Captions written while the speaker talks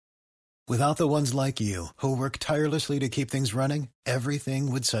Without the ones like you, who work tirelessly to keep things running,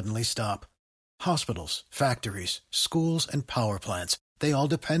 everything would suddenly stop. Hospitals, factories, schools, and power plants, they all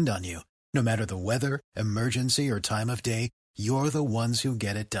depend on you. No matter the weather, emergency, or time of day, you're the ones who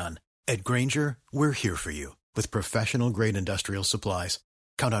get it done. At Grainger, we're here for you with professional-grade industrial supplies.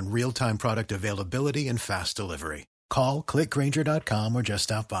 Count on real-time product availability and fast delivery. Call, click Grainger.com, or just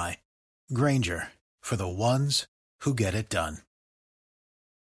stop by. Grainger, for the ones who get it done.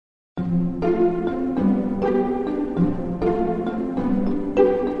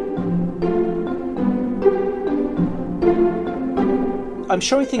 I'm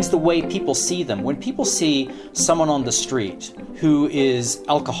showing things the way people see them. When people see someone on the street who is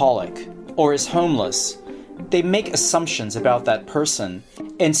alcoholic or is homeless, they make assumptions about that person.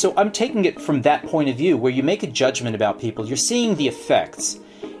 And so I'm taking it from that point of view where you make a judgment about people. You're seeing the effects.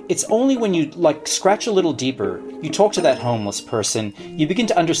 It's only when you scratch a little deeper, you talk to that homeless person, you begin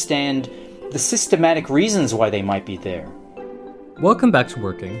to understand the systematic reasons why they might be there. Welcome back to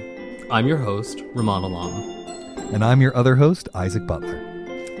Working. I'm your host, Rumaan Alam. And I'm your other host, Isaac Butler.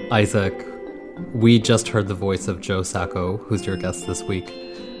 Isaac, we just heard the voice of Joe Sacco, who's your guest this week.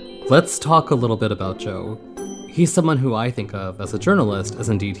 Let's talk a little bit about Joe. He's someone who I think of as a journalist, as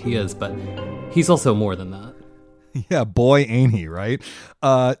indeed he is, but he's also more than that. Yeah, boy, ain't he, right?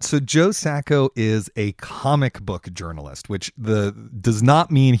 So Joe Sacco is a comic book journalist, which does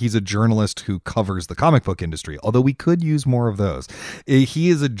not mean he's a journalist who covers the comic book industry, although we could use more of those. He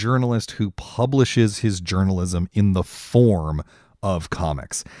is a journalist who publishes his journalism in the form of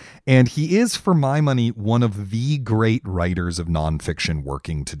comics. And he is, for my money, one of the great writers of nonfiction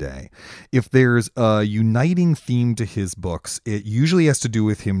working today. If there's a uniting theme to his books, it usually has to do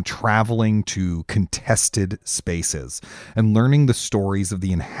with him traveling to contested spaces and learning the stories of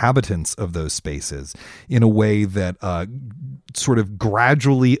the inhabitants of those spaces in a way that sort of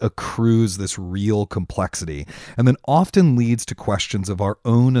gradually accrues this real complexity and then often leads to questions of our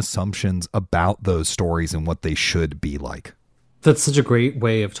own assumptions about those stories and what they should be like. That's such a great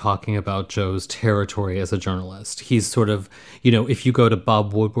way of talking about Joe's territory as a journalist. He's sort of, if you go to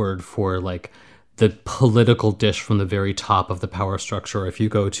Bob Woodward for the political dish from the very top of the power structure, if you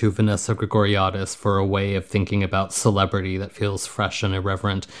go to Vanessa Grigoriadis for a way of thinking about celebrity that feels fresh and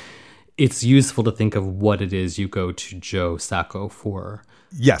irreverent, it's useful to think of what it is you go to Joe Sacco for.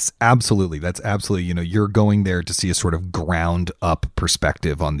 Yes, absolutely. That's absolutely, you're going there to see a sort of ground up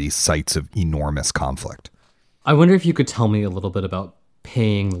perspective on these sites of enormous conflict. I wonder if you could tell me a little bit about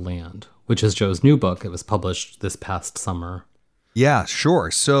Paying the Land, which is Joe's new book. It was published this past summer. Yeah, sure.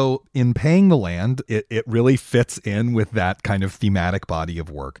 So in Paying the Land, it really fits in with that kind of thematic body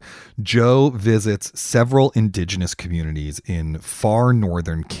of work. Joe visits several indigenous communities in far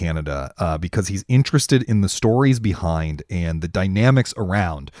northern Canada because he's interested in the stories behind and the dynamics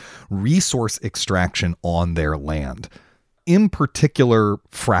around resource extraction on their land. In particular,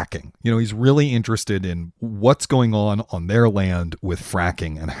 fracking. He's really interested in what's going on their land with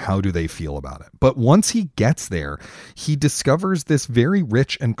fracking and how do they feel about it. But once he gets there, he discovers this very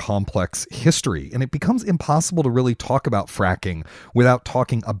rich and complex history, and it becomes impossible to really talk about fracking without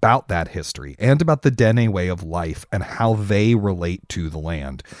talking about that history and about the Dene way of life and how they relate to the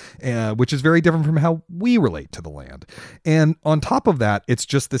land, which is very different from how we relate to the land. And on top of that, it's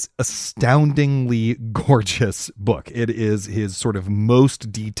just this astoundingly gorgeous book. It is his sort of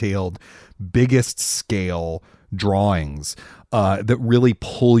most detailed, biggest scale drawings that really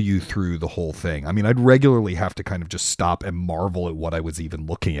pull you through the whole thing. I mean, I'd regularly have to kind of just stop and marvel at what I was even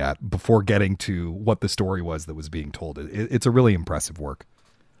looking at before getting to what the story was that was being told. It's a really impressive work.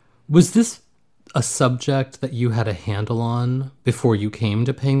 Was this a subject that you had a handle on before you came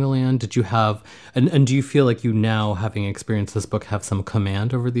to Paying the Land? Did you have, and do you feel like you now, having experienced this book, have some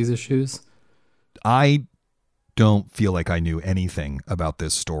command over these issues? I don't feel like I knew anything about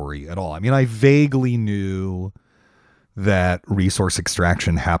this story at all. I mean, I vaguely knew that resource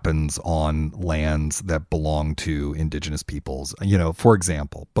extraction happens on lands that belong to indigenous peoples, for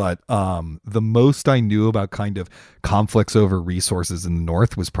example. But the most I knew about kind of conflicts over resources in the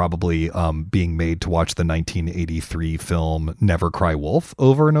North was probably being made to watch the 1983 film Never Cry Wolf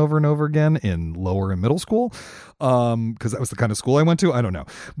over and over and over again in lower and middle school. Because that was the kind of school I went to. I don't know.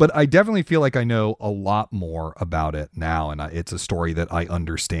 But I definitely feel like I know a lot more about it now. And it's a story that I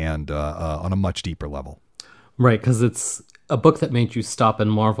understand on a much deeper level. Right, because it's a book that made you stop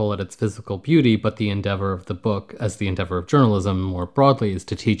and marvel at its physical beauty, but the endeavor of the book, as the endeavor of journalism more broadly, is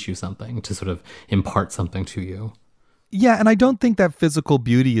to teach you something, to sort of impart something to you. Yeah, and I don't think that physical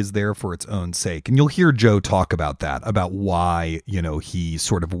beauty is there for its own sake. And you'll hear Joe talk about that, about why, he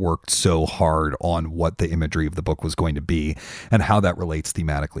sort of worked so hard on what the imagery of the book was going to be and how that relates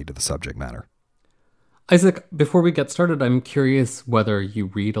thematically to the subject matter. Isaac, before we get started, I'm curious whether you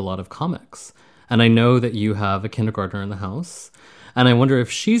read a lot of comics. And I know that you have a kindergartner in the house. And I wonder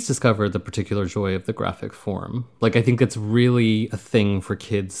if she's discovered the particular joy of the graphic form. Like, I think it's really a thing for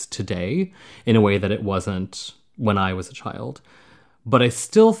kids today in a way that it wasn't when I was a child. But I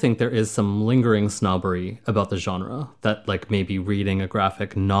still think there is some lingering snobbery about the genre, that like maybe reading a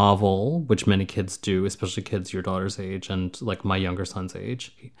graphic novel, which many kids do, especially kids your daughter's age and like my younger son's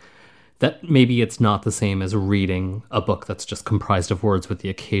age, that maybe it's not the same as reading a book that's just comprised of words with the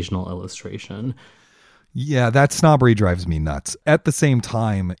occasional illustration. Yeah, that snobbery drives me nuts. At the same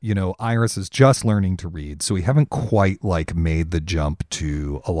time, Iris is just learning to read, so we haven't quite made the jump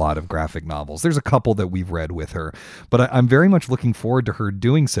to a lot of graphic novels. There's a couple that we've read with her, but I'm very much looking forward to her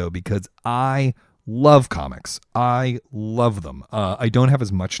doing so because I love comics. I love them. I don't have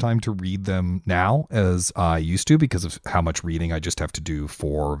as much time to read them now as I used to because of how much reading I just have to do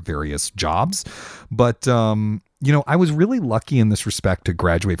for various jobs. But, I was really lucky in this respect to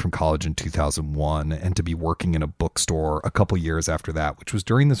graduate from college in 2001 and to be working in a bookstore a couple years after that, which was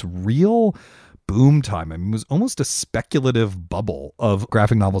during this real boom time. I mean, it was almost a speculative bubble of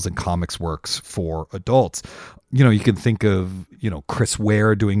graphic novels and comics works for adults. You can think of, Chris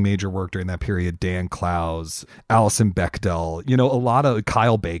Ware doing major work during that period, Dan Clowes, Alison Bechdel, a lot of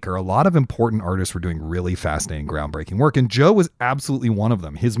Kyle Baker, a lot of important artists were doing really fascinating, groundbreaking work. And Joe was absolutely one of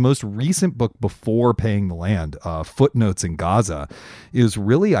them. His most recent book before Paying the Land, Footnotes in Gaza, is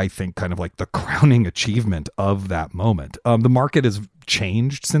really, I think, kind of like the crowning achievement of that moment. The market has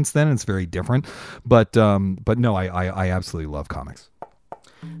changed since then. It's very different. But no, I absolutely love comics.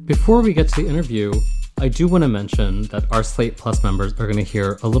 Before we get to the interview, I do want to mention that our Slate Plus members are going to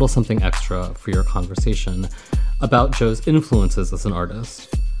hear a little something extra for your conversation about Joe's influences as an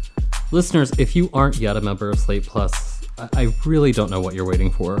artist. Listeners, if you aren't yet a member of Slate Plus, I really don't know what you're waiting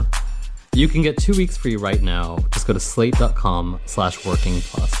for. You can get 2 weeks free right now. Just go to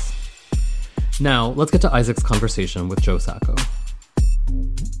slate.com/workingplus. Now, let's get to Isaac's conversation with Joe Sacco.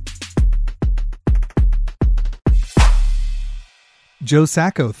 Joe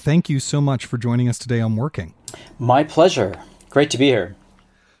Sacco, thank you so much for joining us today on Working. My pleasure. Great to be here.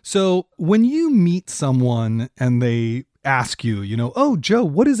 So when you meet someone and they ask you, oh, Joe,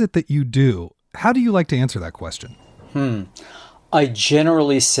 what is it that you do? How do you like to answer that question? I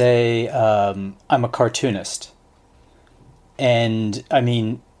generally say I'm a cartoonist. And I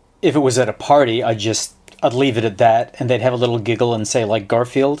mean, if it was at a party, I'd leave it at that and they'd have a little giggle and say like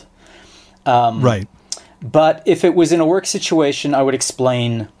Garfield. Right. But if it was in a work situation, I would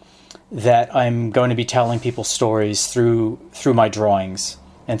explain that I'm going to be telling people stories through my drawings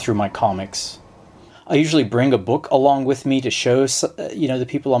and through my comics. I usually bring a book along with me to show, the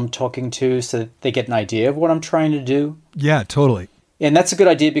people I'm talking to so that they get an idea of what I'm trying to do. Yeah, totally. And that's a good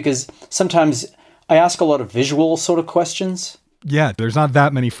idea because sometimes I ask a lot of visual sort of questions. Yeah, there's not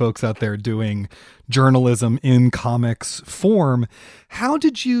that many folks out there doing journalism in comics form. How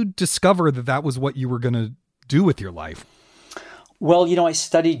did you discover that that was what you were going to do with your life? Well, I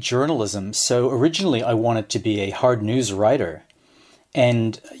studied journalism. So originally I wanted to be a hard news writer.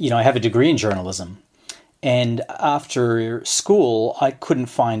 And, I have a degree in journalism. And after school, I couldn't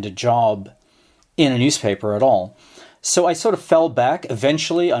find a job in a newspaper at all. So I sort of fell back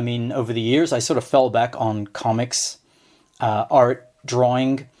eventually. Over the years, I sort of fell back on comics, art,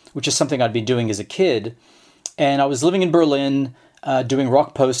 drawing, which is something I'd been doing as a kid. And I was living in Berlin, doing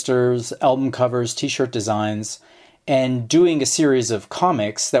rock posters, album covers, t-shirt designs, and doing a series of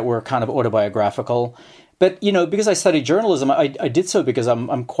comics that were kind of autobiographical. But, because I studied journalism, I did so because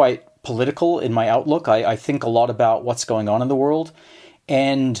I'm quite political in my outlook. I think a lot about what's going on in the world.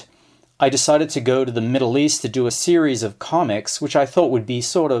 And I decided to go to the Middle East to do a series of comics, which I thought would be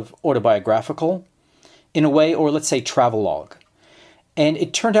sort of autobiographical in a way, or let's say travelogue. And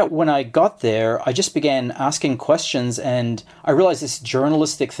it turned out when I got there, I just began asking questions and I realized this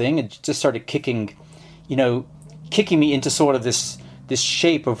journalistic thing, it just started kicking me into sort of this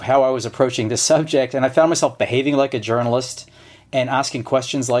shape of how I was approaching this subject. And I found myself behaving like a journalist and asking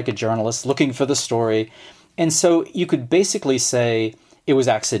questions like a journalist, looking for the story. And so you could basically say it was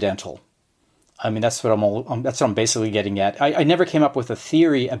accidental. That's what I'm basically getting at. I never came up with a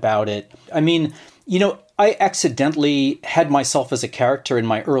theory about it. I accidentally had myself as a character in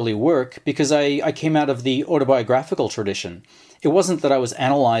my early work because I came out of the autobiographical tradition. It wasn't that I was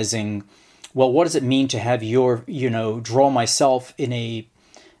analyzing, well, what does it mean to have draw myself in a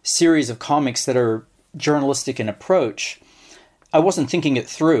series of comics that are journalistic an approach, I wasn't thinking it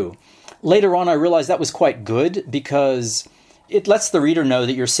through. Later on, I realized that was quite good because it lets the reader know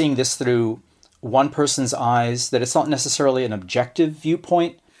that you're seeing this through one person's eyes, that it's not necessarily an objective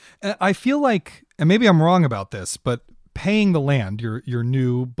viewpoint. I feel like, and maybe I'm wrong about this, but Paying the Land, your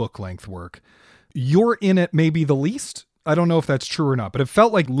new book-length work, you're in it maybe the least? I don't know if that's true or not, but it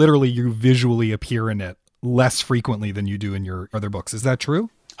felt like literally you visually appear in it less frequently than you do in your other books. Is that true?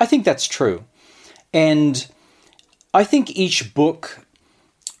 I think that's true. And I think each book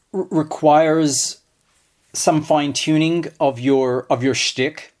requires some fine-tuning of your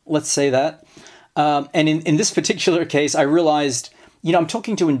shtick, let's say that. And in this particular case, I realized, I'm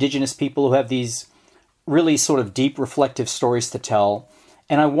talking to Indigenous people who have these really sort of deep, reflective stories to tell,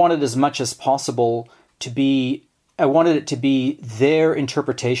 and I wanted as much as possible I wanted it to be their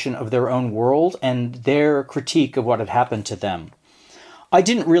interpretation of their own world and their critique of what had happened to them. I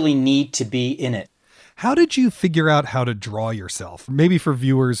didn't really need to be in it. How did you figure out how to draw yourself? Maybe for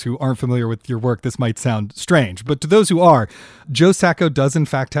viewers who aren't familiar with your work, this might sound strange, but to those who are, Joe Sacco does in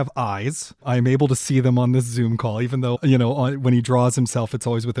fact have eyes. I'm able to see them on this Zoom call, even though, when he draws himself, it's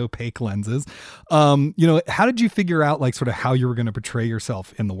always with opaque lenses. How did you figure out sort of how you were going to portray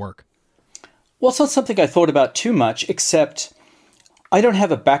yourself in the work? Well, it's not something I thought about too much, except I don't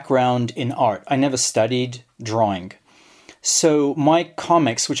have a background in art. I never studied drawing. So my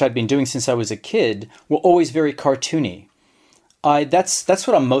comics, which I've been doing since I was a kid, were always very cartoony. That's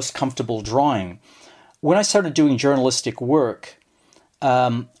what I'm most comfortable drawing. When I started doing journalistic work,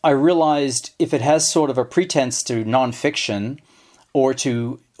 I realized if it has sort of a pretense to nonfiction or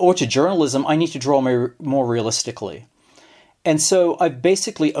to journalism, I need to draw more realistically. And so I've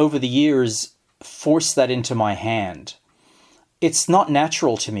basically, over the years, forced that into my hand. It's not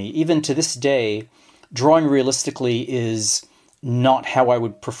natural to me. Even to this day, drawing realistically is not how I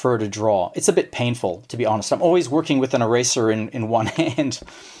would prefer to draw. It's a bit painful, to be honest. I'm always working with an eraser in one hand.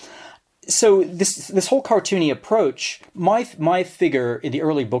 So this whole cartoony approach, my figure in the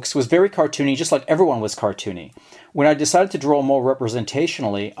early books was very cartoony, just like everyone was cartoony. When I decided to draw more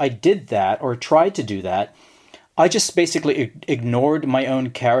representationally, I did that, or tried to do that. I just basically ignored my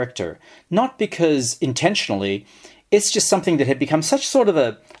own character. Not because intentionally, it's just something that had become such sort of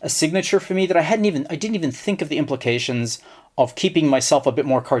a signature for me that I didn't even think of the implications of keeping myself a bit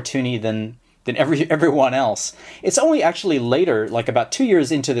more cartoony than everyone else. It's only actually later, like about 2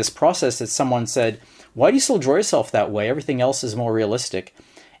 years into this process, that someone said, "Why do you still draw yourself that way? Everything else is more realistic."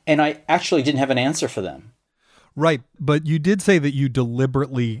 And I actually didn't have an answer for them. Right, but you did say that you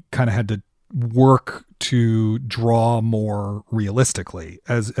deliberately kind of had to work to draw more realistically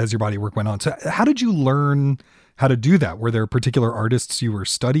as your body work went on. So how did you learn how to do that? Were there particular artists you were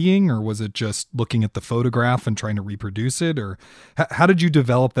studying, or was it just looking at the photograph and trying to reproduce it? Or how did you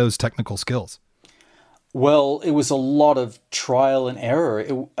develop those technical skills? Well, it was a lot of trial and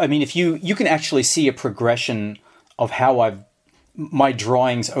error. If you can actually see a progression of how my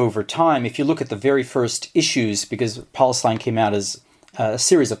drawings over time. If you look at the very first issues, because Palestine came out as a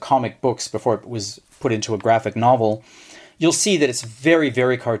series of comic books before it was put into a graphic novel, you'll see that it's very,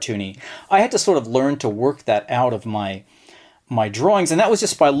 very cartoony. I had to sort of learn to work that out of my drawings, and that was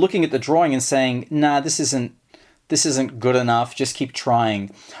just by looking at the drawing and saying, "Nah, this isn't good enough. Just keep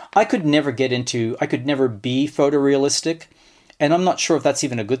trying." I could never be photorealistic, and I'm not sure if that's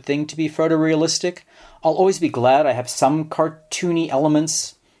even a good thing to be photorealistic. I'll always be glad I have some cartoony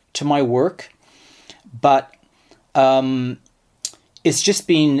elements to my work, but it's just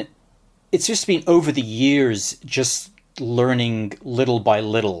been over the years, just learning little by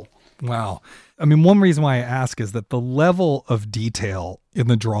little. Wow. One reason why I ask is that the level of detail in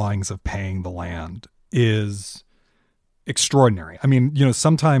the drawings of Paying the Land is extraordinary.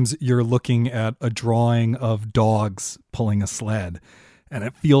 Sometimes you're looking at a drawing of dogs pulling a sled, and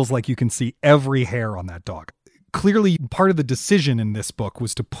it feels like you can see every hair on that dog. Clearly, part of the decision in this book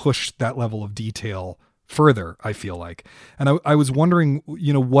was to push that level of detail further, I feel like. And I was wondering,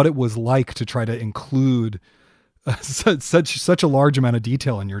 what it was like to try to include such a large amount of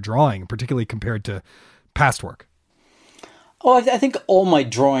detail in your drawing, particularly compared to past work. Oh, I think all my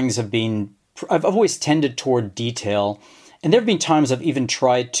drawings I've always tended toward detail. And there have been times I've even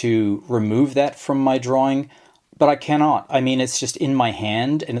tried to remove that from my drawing, but I cannot. It's just in my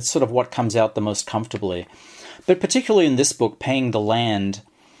hand, and it's sort of what comes out the most comfortably. But particularly in this book, Paying the Land,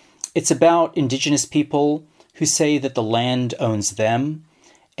 it's about Indigenous people who say that the land owns them,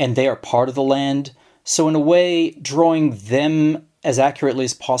 and they are part of the land. So in a way, drawing them as accurately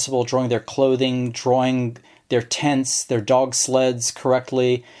as possible, drawing their clothing, drawing their tents, their dog sleds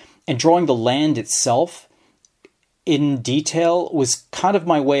correctly, and drawing the land itself in detail was kind of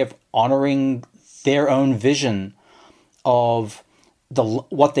my way of honoring their own vision of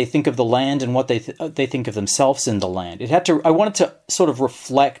what they think of the land and what they think of themselves in the land. I wanted to sort of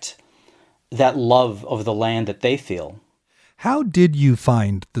reflect that love of the land that they feel. How did you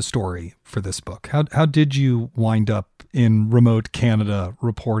find the story for this book? How did you wind up in remote Canada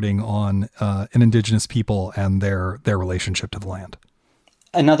reporting on an Indigenous people and their relationship to the land?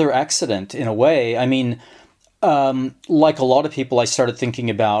 Another accident, in a way. I mean, like a lot of people, I started thinking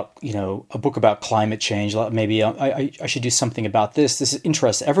about, a book about climate change. Maybe I should do something about this. This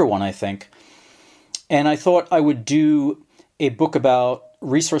interests everyone, I think. And I thought I would do a book about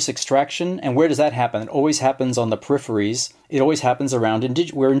resource extraction. And where does that happen? It always happens on the peripheries. It always happens around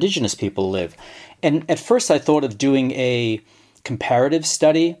where Indigenous people live. And at first I thought of doing a comparative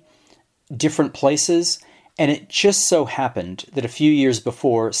study, different places. And it just so happened that a few years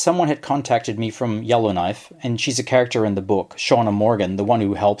before, someone had contacted me from Yellowknife, and she's a character in the book, Shauna Morgan, the one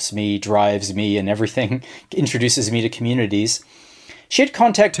who helps me, drives me, and everything, introduces me to communities. She had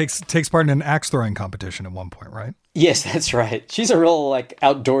contacted... Takes part in an axe throwing competition at one point, right? Yes, that's right. She's a real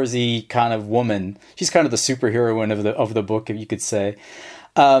outdoorsy kind of woman. She's kind of the superheroine of the book, if you could say.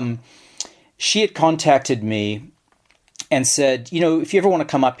 She had contacted me and said, if you ever want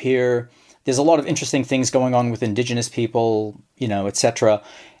to come up here, there's a lot of interesting things going on with Indigenous people, etc.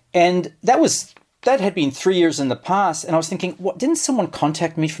 And that had been 3 years in the past. And I was thinking, didn't someone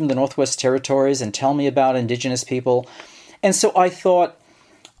contact me from the Northwest Territories and tell me about Indigenous people? And so I thought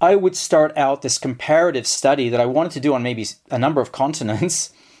I would start out this comparative study that I wanted to do on maybe a number of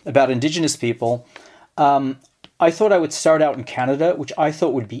continents about Indigenous people. I thought I would start out in Canada, which I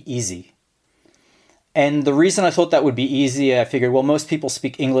thought would be easy. And the reason I thought that would be easy, I figured, most people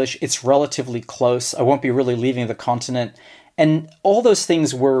speak English. It's relatively close. I won't be really leaving the continent. And all those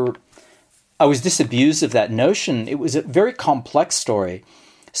things I was disabused of that notion. It was a very complex story.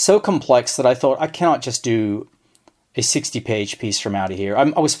 So complex that I thought, I cannot just do a 60-page piece from out of here. I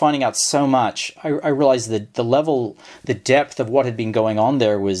was finding out so much. I realized that the depth of what had been going on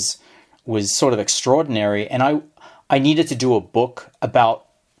there was sort of extraordinary. And I needed to do a book about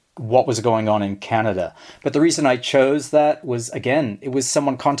what was going on in Canada. But the reason I chose that was, again, it was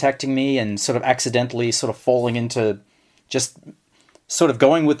someone contacting me and sort of accidentally sort of falling into just sort of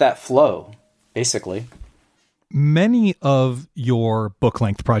going with that flow, basically. Many of your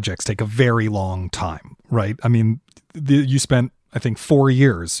book-length projects take a very long time, right? I mean, you spent, I think, 4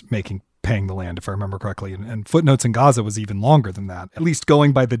 years Paying the Land, if I remember correctly. And Footnotes in Gaza was even longer than that, at least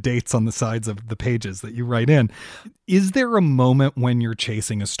going by the dates on the sides of the pages that you write in. Is there a moment when you're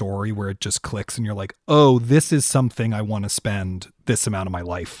chasing a story where it just clicks and you're like, oh, this is something I want to spend this amount of my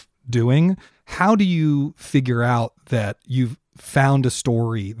life doing? How do you figure out that you've found a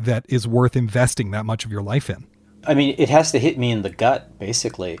story that is worth investing that much of your life in? I mean, it has to hit me in the gut,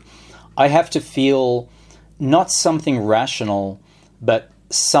 basically. I have to feel not something rational, but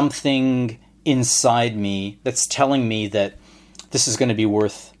something inside me that's telling me that this is going to be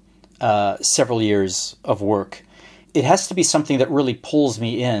worth several years of work. It has to be something that really pulls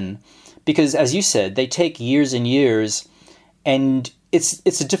me in, because, as you said, they take years and years, and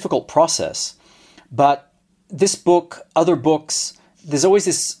it's a difficult process. But this book, other books, there's always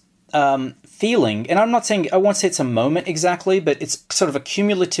this feeling, and I won't say it's a moment exactly, but it's sort of a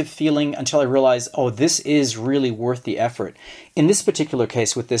cumulative feeling until I realize, oh, this is really worth the effort. In this particular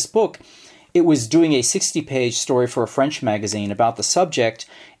case with this book, it was doing a 60-page story for a French magazine about the subject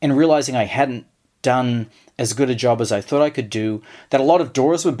and realizing I hadn't done as good a job as I thought I could do, that a lot of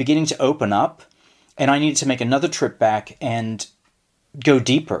doors were beginning to open up, and I needed to make another trip back and go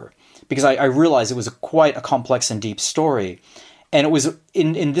deeper, because I realized it was quite a complex and deep story. And it was,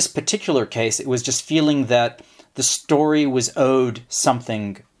 in this particular case, it was just feeling that the story was owed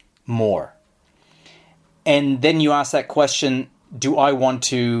something more. And then you ask that question, do I want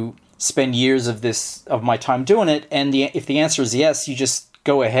to spend years of my time doing it? And if the answer is yes, you just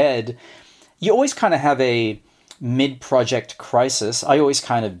go ahead. You always kind of have a mid-project crisis. I always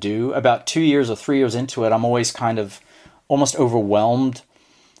kind of do. About 2 years or 3 years into it, I'm always kind of almost overwhelmed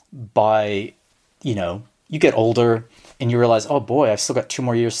by, you get older, and you realize, oh boy, I've still got 2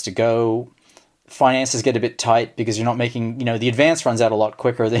 more years to go. Finances get a bit tight because you're not making, the advance runs out a lot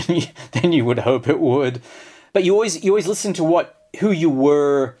quicker than you would hope it would. But you always listen to who you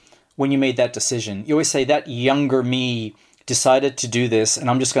were when you made that decision. You always say, that younger me decided to do this, and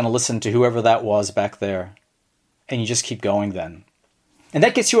I'm just going to listen to whoever that was back there. And you just keep going then. And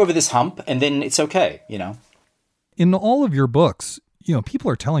that gets you over this hump, and then it's okay, In all of your books,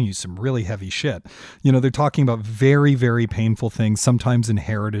 people are telling you some really heavy shit. They're talking about very, very painful things, sometimes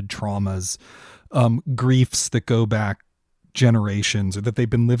inherited traumas, griefs that go back generations or that they've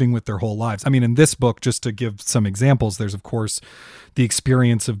been living with their whole lives. I mean, in this book, just to give some examples, there's, of course, the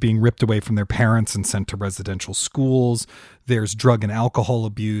experience of being ripped away from their parents and sent to residential schools. There's drug and alcohol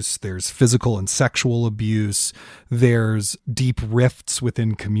abuse. There's physical and sexual abuse. There's deep rifts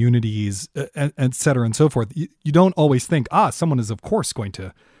within communities, et cetera, and so forth. You don't always think, someone is, of course, going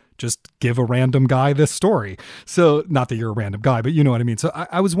to just give a random guy this story. So not that you're a random guy, but you know what I mean? So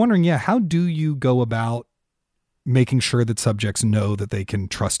I was wondering, how do you go about making sure that subjects know that they can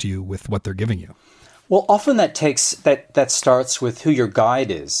trust you with what they're giving you? Well, often that starts with who your guide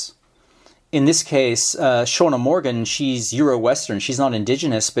is. In this case, Shauna Morgan, she's Euro-Western. She's not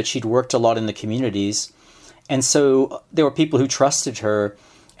indigenous, but she'd worked a lot in the communities. And so there were people who trusted her.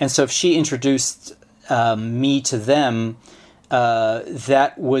 And so if she introduced me to them,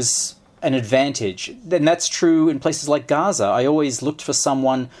 that was an advantage. And that's true in places like Gaza. I always looked for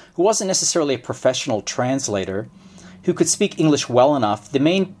someone who wasn't necessarily a professional translator, who could speak English well enough. The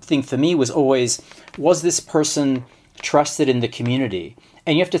main thing for me was always, was this person trusted in the community?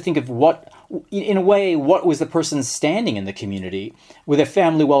 And you have to think of what was the person standing in the community? Were their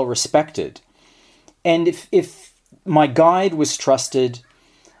family well respected? And if my guide was trusted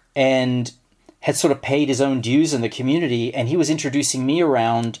and had sort of paid his own dues in the community, and he was introducing me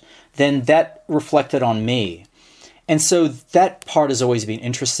around, then that reflected on me. And so that part has always been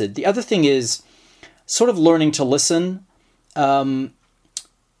interested. The other thing is sort of learning to listen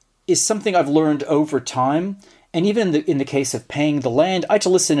is something I've learned over time. And even in the case of Paying the Land, I had to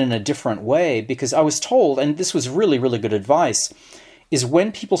listen in a different way, because I was told, and this was really, really good advice, is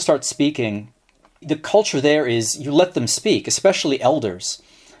when people start speaking, the culture there is you let them speak, especially elders.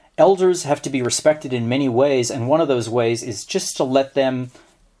 Elders have to be respected in many ways, and one of those ways is just to let them,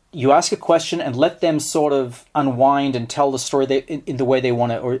 you ask a question and let them sort of unwind and tell the story in the way they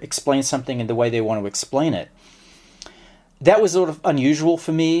want to, or explain something in the way they want to explain it. That was sort of unusual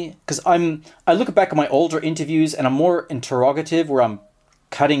for me, because I look back at my older interviews and I'm more interrogative, where I'm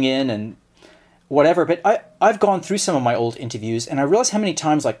cutting in and whatever, but I've gone through some of my old interviews and I realized how many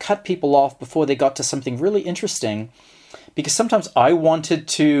times I cut people off before they got to something really interesting, because sometimes I wanted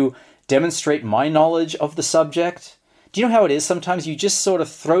to demonstrate my knowledge of the subject. Do you know how it is? Sometimes you just sort of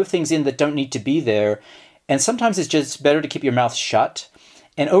throw things in that don't need to be there, and sometimes it's just better to keep your mouth shut.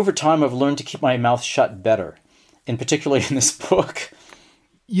 And over time, I've learned to keep my mouth shut better, and particularly in this book.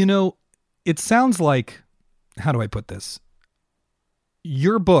 You know, it sounds like, how do I put this?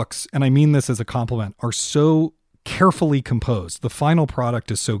 Your books, and I mean this as a compliment, are so carefully composed. The final product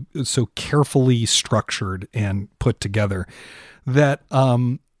is so carefully structured and put together that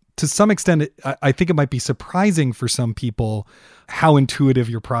to some extent, I think it might be surprising for some people how intuitive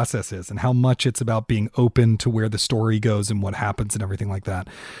your process is and how much it's about being open to where the story goes and what happens and everything like that.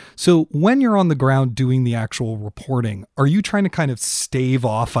 So when you're on the ground doing the actual reporting, are you trying to kind of stave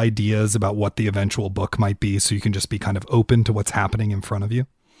off ideas about what the eventual book might be so you can just be kind of open to what's happening in front of you?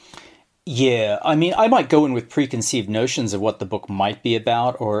 Yeah, I mean, I might go in with preconceived notions of what the book might be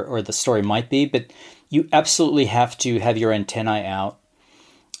about or the story might be, but you absolutely have to have your antennae out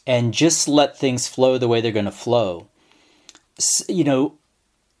and just let things flow the way they're going to flow. You know,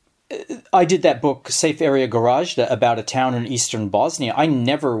 I did that book, Safe Area Gorazda, about a town in eastern Bosnia. I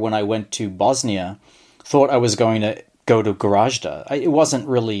never, when I went to Bosnia, thought I was going to go to Gorazda. It wasn't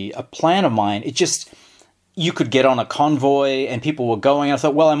really a plan of mine. It just, you could get on a convoy and people were going. I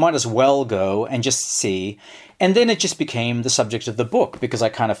thought, well, I might as well go and just see. And then it just became the subject of the book because I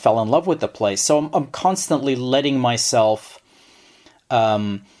kind of fell in love with the place. So I'm constantly letting myself,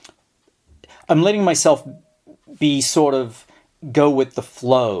 I'm letting myself be sort of go with the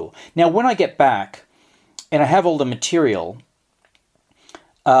flow. Now, when I get back and I have all the material,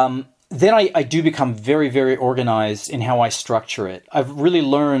 then I do become very, very organized in how I structure it. I've really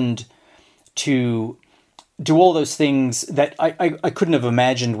learned to do all those things that I couldn't have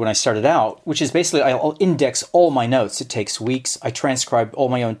imagined when I started out, which is basically I'll index all my notes. It takes weeks. I transcribe all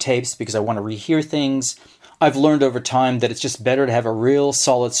my own tapes because I want to rehear things. I've learned over time that it's just better to have a real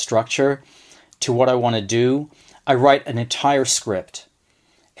solid structure to what I want to do. I write an entire script.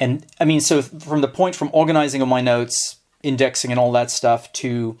 And I mean, so from the point from organizing of my notes, indexing and all that stuff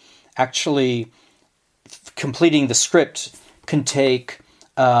to actually completing the script can take,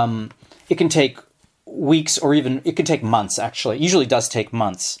 it can take weeks or even, it can take months actually. It usually does take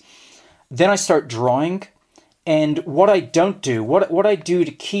months. Then I start drawing. And what I don't do, what I do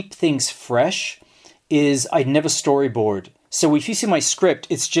to keep things fresh is I never storyboard. So if you see my script,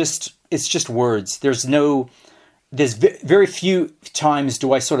 it's just words. There's very few times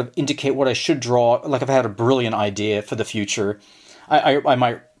do I sort of indicate what I should draw. Like if I had a brilliant idea for the future, I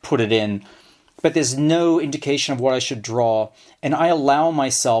might put it in. but there's no indication of what I should draw. And I allow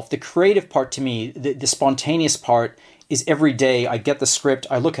myself, the creative part to me, the spontaneous part is every day I get the script,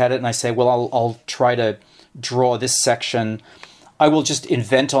 I look at it and I say, well, I'll try to draw this section. I will just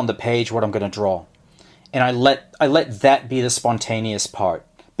invent on the page what I'm going to draw. And I let that be the spontaneous part,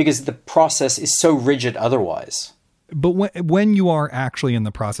 because the process is so rigid otherwise. But when you are actually in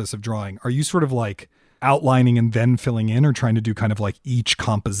the process of drawing, are you sort of like outlining and then filling in, or trying to do kind of like each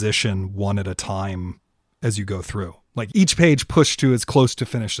composition one at a time as you go through? Like each page pushed to as close to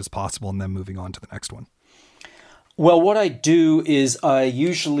finished as possible and then moving on to the next one? Well, what I do is I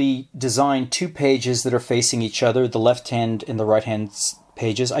usually design 2 pages that are facing each other, the left hand and the right hand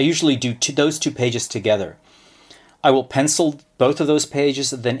pages. I usually do those 2 pages together. I will pencil both of those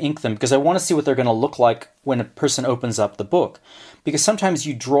pages and then ink them, because I want to see what they're going to look like when a person opens up the book. Because sometimes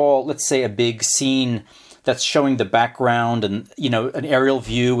you draw, let's say, a big scene that's showing the background and, an aerial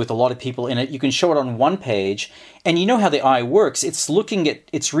view with a lot of people in it. You can show it on one page, and you know how the eye works. It's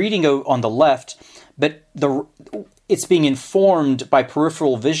reading on the left, but it's being informed by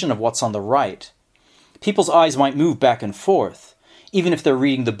peripheral vision of what's on the right. People's eyes might move back and forth, even if they're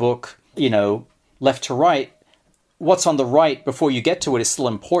reading the book, left to right. What's on the right before you get to it is still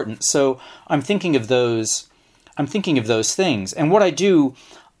important. So I'm thinking of those things. And what I do,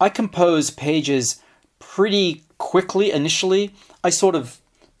 I compose pages pretty quickly initially. I sort of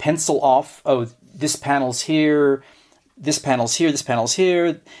pencil off, this panel's here, this panel's here, this panel's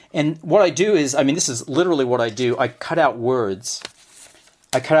here. And what I do is, this is literally what I do. I cut out words.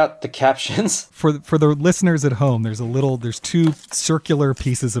 I cut out the captions. For the listeners at home, there's 2 circular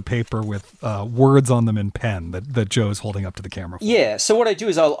pieces of paper with words on them in pen that Joe's holding up to the camera for. Yeah, so what I do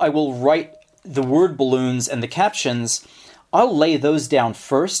is I will write the word balloons and the captions. I'll lay those down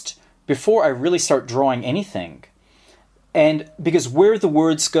first before I really start drawing anything. And because where the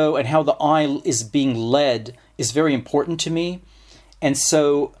words go and how the eye is being led is very important to me. And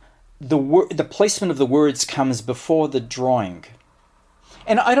so the placement of the words comes before the drawing.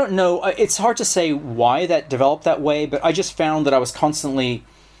 And I don't know, it's hard to say why that developed that way, but I just found that I was constantly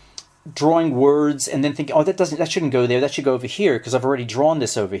drawing words and then thinking, that shouldn't go there, that should go over here, because I've already drawn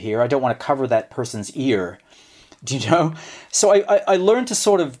this over here. I don't want to cover that person's ear. Do you know? So I learned to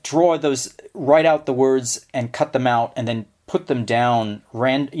sort of draw those, write out the words and cut them out and then put them down,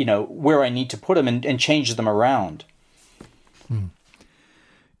 where I need to put them and change them around.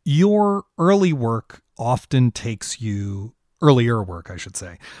 Your earlier work, I should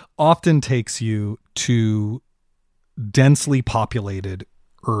say, often takes you to densely populated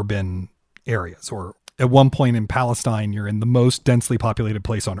urban areas. Or at one point in Palestine, you're in the most densely populated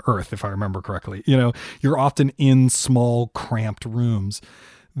place on earth, if I remember correctly. You're often in small, cramped rooms.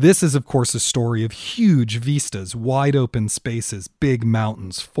 This is, of course, a story of huge vistas, wide open spaces, big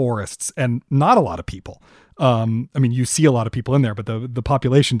mountains, forests, and not a lot of people. You see a lot of people in there, but the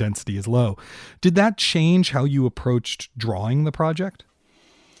population density is low. Did that change how you approached drawing the project?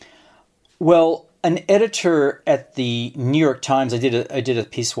 Well, an editor at the New York Times, I did a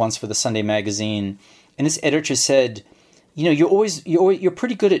piece once for the Sunday magazine, and this editor said, you're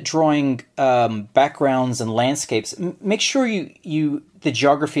pretty good at drawing backgrounds and landscapes. Make sure the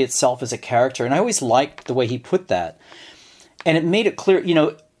geography itself is a character. And I always liked the way he put that. And it made it clear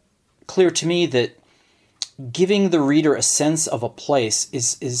to me that giving the reader a sense of a place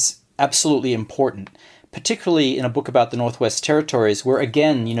is absolutely important, particularly in a book about the Northwest Territories, where,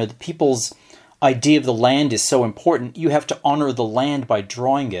 again, the people's idea of the land is so important. You have to honor the land by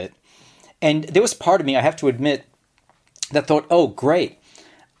drawing it. And there was part of me, I have to admit, that thought, oh, great,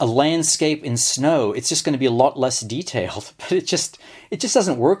 a landscape in snow, it's just going to be a lot less detailed. But it just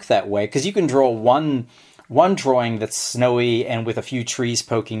doesn't work that way, because you can draw one drawing that's snowy and with a few trees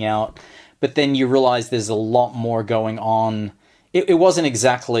poking out, but then you realize there's a lot more going on. It wasn't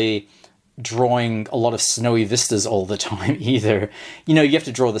exactly drawing a lot of snowy vistas all the time either. You have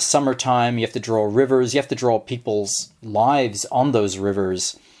to draw the summertime, you have to draw rivers, you have to draw people's lives on those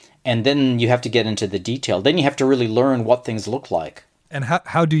rivers, and then you have to get into the detail. Then you have to really learn what things look like. And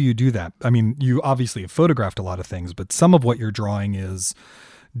how do you do that? You obviously have photographed a lot of things, but some of what you're drawing is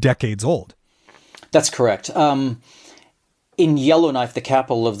decades old. That's correct. In Yellowknife, the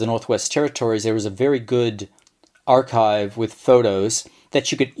capital of the Northwest Territories, there was a very good archive with photos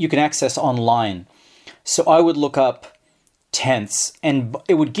that you can access online. So I would look up tents, and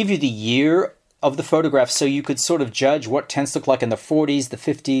it would give you the year of the photograph, so you could sort of judge what tents looked like in the 40s, the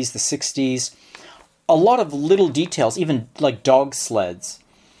 50s, the 60s. A lot of little details, even like dog sleds.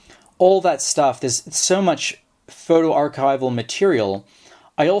 All that stuff. There's so much photo archival material.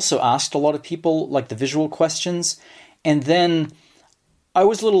 I also asked a lot of people, like, the visual questions, and then I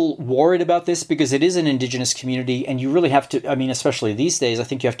was a little worried about this because it is an indigenous community, and you really have to, I mean, especially these days, I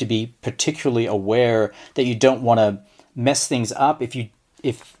think you have to be particularly aware that you don't want to mess things up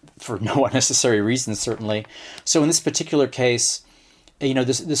if for no unnecessary reasons, certainly. So in this particular case,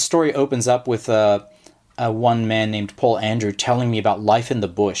 this story opens up with one man named Paul Andrew telling me about life in the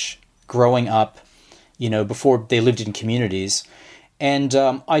bush, growing up, before they lived in communities. And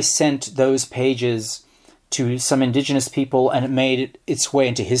I sent those pages to some indigenous people, and it made its way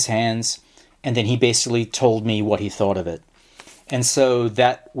into his hands. And then he basically told me what he thought of it. And so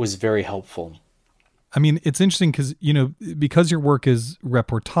that was very helpful. I mean, it's interesting because your work is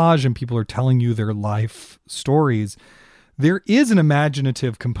reportage and people are telling you their life stories, there is an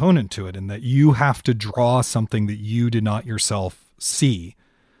imaginative component to it in that you have to draw something that you did not yourself see.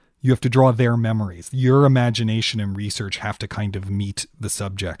 You have to draw their memories. Your imagination and research have to kind of meet the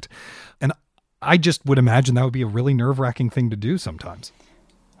subject. And I just would imagine that would be a really nerve-wracking thing to do sometimes.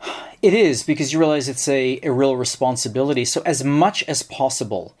 It is, because you realize it's a real responsibility. So as much as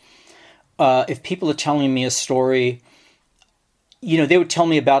possible, if people are telling me a story, they would tell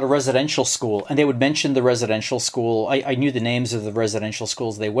me about a residential school, and they would mention the residential school. I knew the names of the residential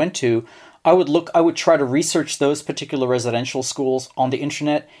schools they went to. I would try to research those particular residential schools on the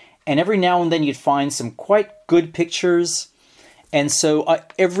internet, and every now and then you'd find some quite good pictures. And so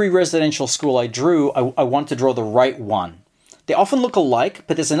every residential school I drew, I wanted to draw the right one. They often look alike,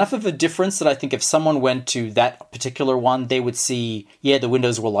 but there's enough of a difference that I think if someone went to that particular one, they would see, yeah, the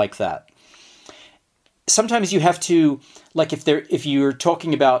windows were like that. Sometimes you have to, like if you're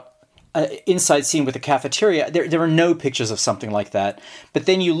talking about an inside scene with a cafeteria, there are no pictures of something like that. But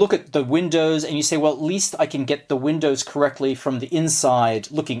then you look at the windows and you say, well, at least I can get the windows correctly from the inside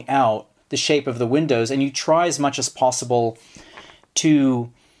looking out, the shape of the windows. And you try as much as possible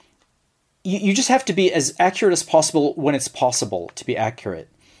to... You just have to be as accurate as possible when it's possible to be accurate.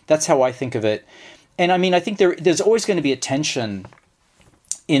 That's how I think of it. And I mean, I think there's always going to be a tension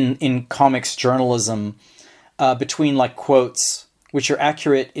in comics journalism between like quotes, which are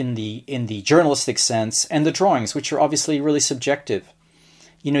accurate in the journalistic sense, and the drawings, which are obviously really subjective.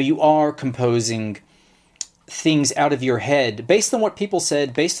 You are composing things out of your head based on what people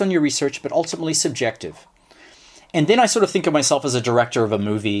said, based on your research, but ultimately subjective. And then I sort of think of myself as a director of a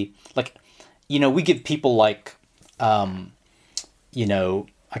movie. Like, we give people like, I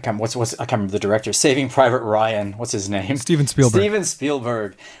can't remember the director, Saving Private Ryan. What's his name? Steven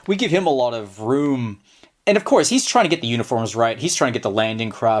Spielberg. We give him a lot of room. And of course, he's trying to get the uniforms right. He's trying to get the landing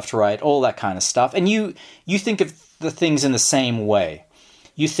craft right, all that kind of stuff. And you think of the things in the same way.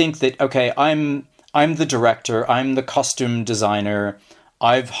 You think that, okay, I'm the director, I'm the costume designer,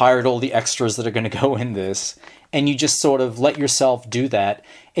 I've hired all the extras that are going to go in this. And you just sort of let yourself do that.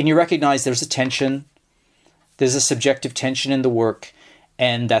 And you recognize there's a tension. There's a subjective tension in the work.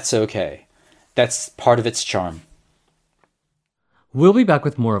 And that's okay. That's part of its charm. We'll be back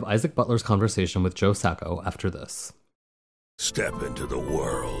with more of Isaac Butler's conversation with Joe Sacco after this. Step into the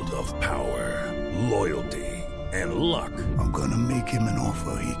world of power, loyalty, and luck. I'm gonna make him an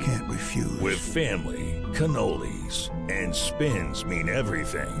offer he can't refuse. With family, cannolis, and spins mean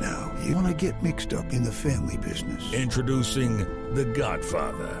everything. Now, you wanna get mixed up in the family business. Introducing The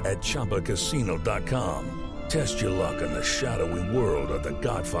Godfather at ChumbaCasino.com. Test your luck in the shadowy world of The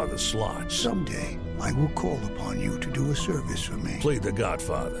Godfather slot. Someday, I will call upon you to do a service for me. Play The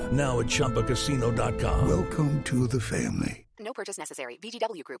Godfather, now at ChumbaCasino.com. Welcome to the family. No purchase necessary.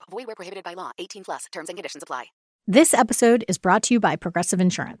 VGW Group. Void where prohibited by law. 18+. Terms and conditions apply. This episode is brought to you by Progressive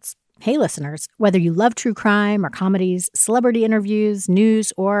Insurance. Hey, listeners, whether you love true crime or comedies, celebrity interviews,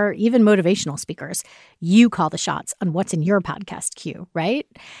 news, or even motivational speakers, you call the shots on what's in your podcast queue, right?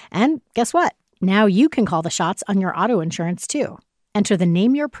 And guess what? Now you can call the shots on your auto insurance, too. Enter the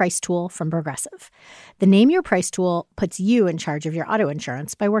Name Your Price tool from Progressive. The Name Your Price tool puts you in charge of your auto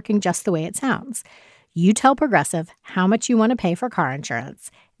insurance by working just the way it sounds. You tell Progressive how much you want to pay for car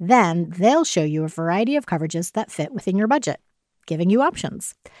insurance. Then they'll show you a variety of coverages that fit within your budget, giving you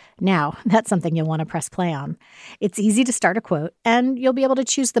options. Now, that's something you'll want to press play on. It's easy to start a quote, and you'll be able to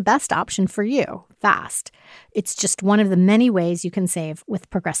choose the best option for you fast. It's just one of the many ways you can save with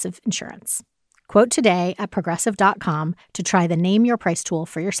Progressive Insurance. Quote today at Progressive.com to try the Name Your Price tool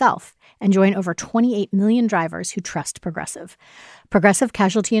for yourself and join over 28 million drivers who trust Progressive. Progressive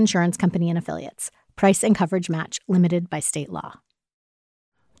Casualty Insurance Company and Affiliates. Price and coverage match limited by state law.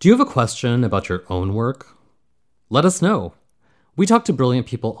 Do you have a question about your own work? Let us know. We talk to brilliant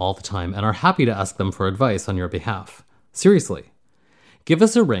people all the time and are happy to ask them for advice on your behalf. Seriously. Give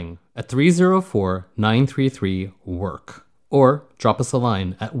us a ring at 304-933-WORK or drop us a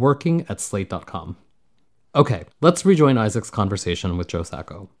line at working@slate.com. Okay, let's rejoin Isaac's conversation with Joe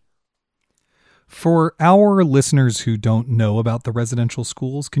Sacco. For our listeners who don't know about the residential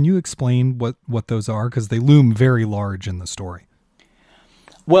schools, can you explain what those are? Because they loom very large in the story.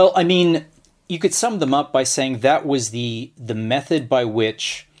 Well, I mean, you could sum them up by saying that was the method by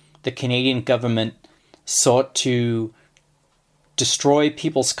which the Canadian government sought to destroy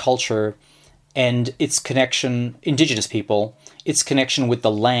people's culture and its connection, Indigenous people, its connection with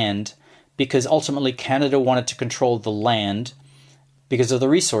the land, because ultimately Canada wanted to control the land because of the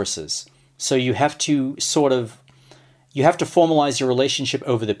resources. So you have to formalize your relationship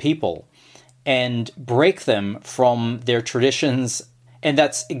over the people and break them from their traditions. And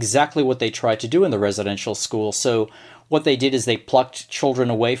that's exactly what they tried to do in the residential school. So what they did is they plucked children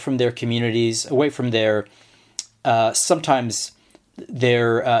away from their communities, away from their, sometimes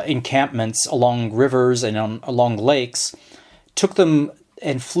their encampments along rivers and along lakes, took them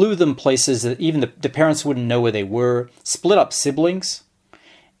and flew them places that even the parents wouldn't know where they were, split up siblings,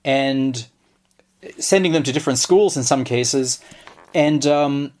 and sending them to different schools in some cases,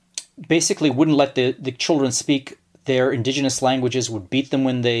 and basically wouldn't let the children speak their Indigenous languages, would beat them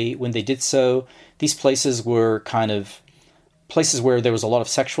when they did so. These places were kind of places where there was a lot of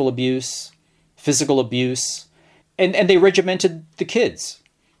sexual abuse, physical abuse, and they regimented the kids.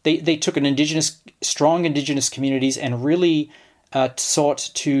 They took strong Indigenous communities and really sought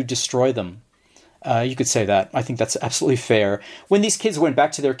to destroy them. You could say that. I think that's absolutely fair. When these kids went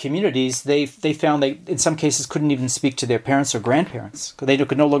back to their communities, they found they, in some cases, couldn't even speak to their parents or grandparents because they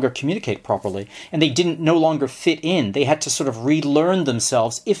could no longer communicate properly, and they no longer fit in. They had to sort of relearn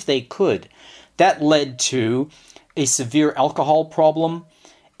themselves if they could. That led to a severe alcohol problem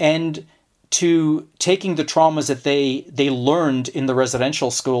and to taking the traumas that they learned in the residential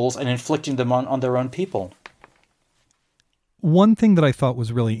schools and inflicting them on their own people. One thing that I thought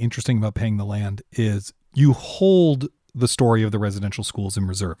was really interesting about Paying the Land is you hold the story of the residential schools in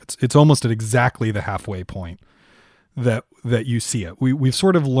reserve. It's almost at exactly the halfway point that you see it. We've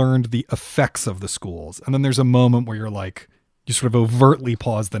sort of learned the effects of the schools. And then there's a moment where you're like, you sort of overtly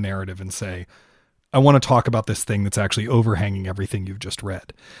pause the narrative and say, I want to talk about this thing that's actually overhanging everything you've just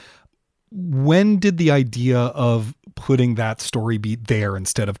read. When did the idea of putting that story beat there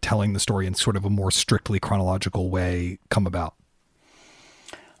instead of telling the story in sort of a more strictly chronological way come about?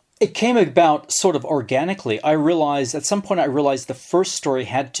 It came about sort of organically. At some point I realized the first story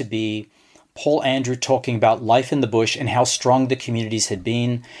had to be Paul Andrew talking about life in the bush and how strong the communities had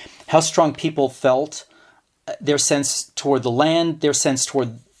been, how strong people felt, their sense toward the land, their sense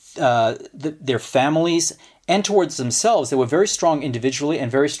toward their families, and towards themselves. They were very strong individually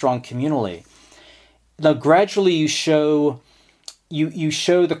and very strong communally. Now, gradually you show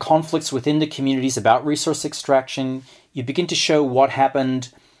the conflicts within the communities about resource extraction. You begin to show what happened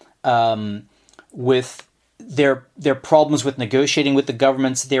with their problems with negotiating with the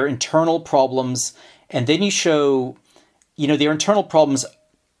governments, their internal problems, and then you show, their internal problems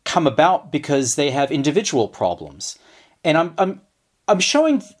come about because they have individual problems. And I'm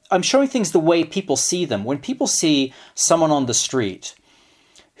showing things the way people see them. When people see someone on the street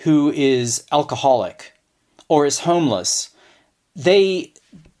who is alcoholic or is homeless, they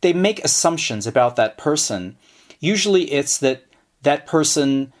make assumptions about that person. Usually it's that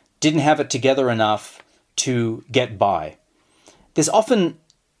person didn't have it together enough to get by. There's often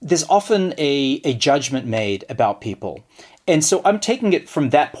a judgment made about people. And so I'm taking it from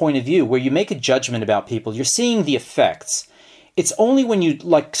that point of view where you make a judgment about people. You're seeing the effects. It's only when you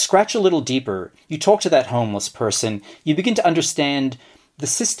scratch a little deeper, you talk to that homeless person, you begin to understand the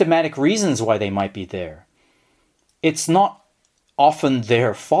systematic reasons why they might be there. It's not often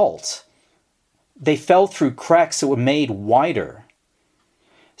their fault. They fell through cracks that were made wider.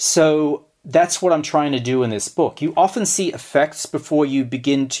 So that's what I'm trying to do in this book. You often see effects before you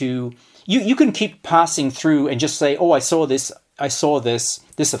begin to... You can keep passing through and just say, oh, I saw this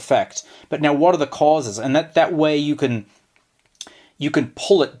effect. But now what are the causes? And that way you can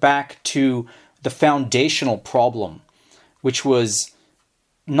pull it back to the foundational problem, which was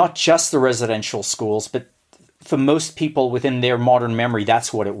not just the residential schools, but for most people within their modern memory,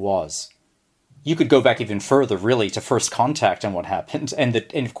 that's what it was. You could go back even further, really, to First Contact and what happened, and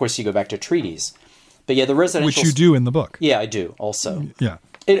of course you go back to treaties. But yeah, the residential... Which you do in the book. Yeah, I do, also. Yeah.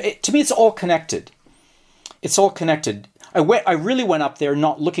 To me, it's all connected. It's all connected. I really went up there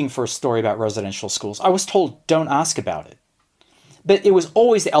not looking for a story about residential schools. I was told, don't ask about it. But it was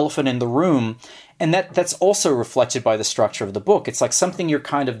always the elephant in the room, and that's also reflected by the structure of the book. It's like something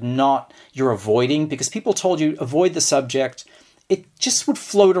you're avoiding, because people told you, avoid the subject. It just would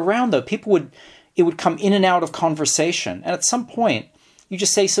float around, though. It would come in and out of conversation. And at some point, You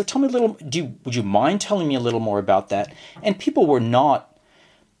just say, so tell me a little, would you mind telling me a little more about that? And people were not,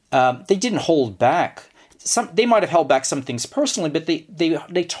 they didn't hold back. They might have held back some things personally, but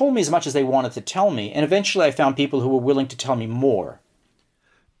they told me as much as they wanted to tell me. And eventually I found people who were willing to tell me more.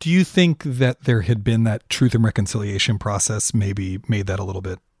 Do you think that there had been that truth and reconciliation process maybe made that a little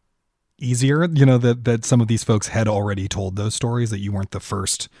bit easier? You know, that some of these folks had already told those stories, that you weren't the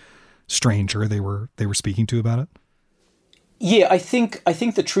first stranger they were speaking to about it? Yeah, I think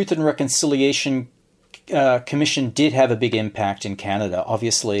the Truth and Reconciliation Commission did have a big impact in Canada,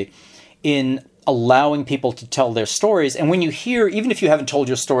 obviously, in allowing people to tell their stories. And when you hear, even if you haven't told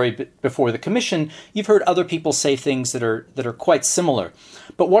your story before the commission, you've heard other people say things that are quite similar.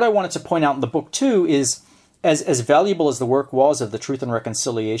 But what I wanted to point out in the book too is, as valuable as the work was of the Truth and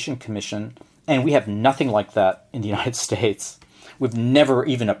Reconciliation Commission, and we have nothing like that in the United States. We've never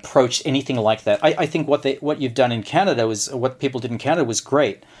even approached anything like that. I think what you've done in Canada what people did in Canada was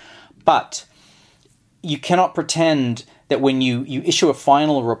great. But you cannot pretend that when you issue a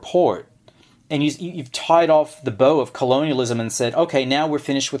final report and you've tied off the bow of colonialism and said, okay, now we're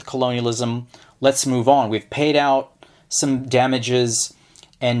finished with colonialism, let's move on. We've paid out some damages,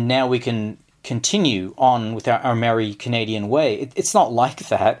 and now we can continue on with our merry Canadian way. It's not like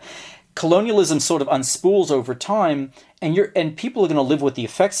that. Colonialism sort of unspools over time, and people are going to live with the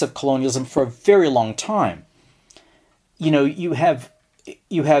effects of colonialism for a very long time. You know, you have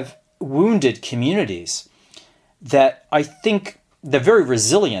wounded communities that I think they're very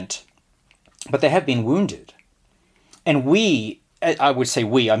resilient, but they have been wounded. And I'm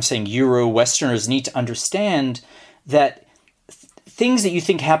saying Euro-Westerners need to understand that things that you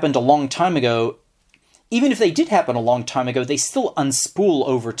think happened a long time ago, even if they did happen a long time ago, they still unspool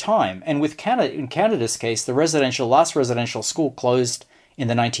over time. And with Canada, in Canada's case, the last residential school closed in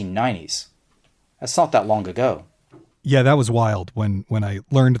the 1990s. That's not that long ago. Yeah, that was wild when I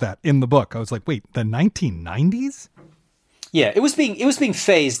learned that in the book. I was like, wait, the 1990s? Yeah, it was being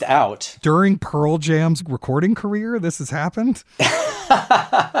phased out. During Pearl Jam's recording career, this has happened?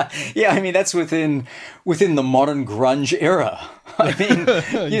 Yeah, I mean, that's within the modern grunge era. I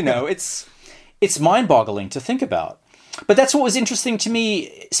mean, you know, it's mind-boggling to think about. But that's what was interesting to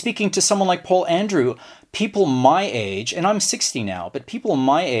me, speaking to someone like Paul Andrew. People my age, and I'm 60 now, but people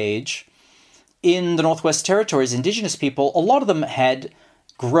my age in the Northwest Territories, Indigenous people, a lot of them had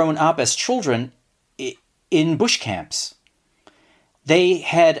grown up as children in bush camps. They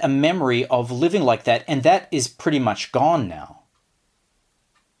had a memory of living like that, and that is pretty much gone now.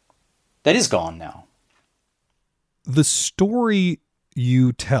 That is gone now. The story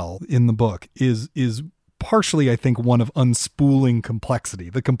you tell in the book is partially, I think, one of unspooling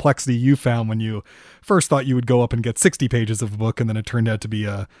complexity. The complexity you found when you first thought you would go up and get 60 pages of a book, and then it turned out to be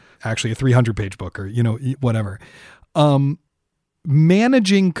actually a 300-page book, or, you know, whatever.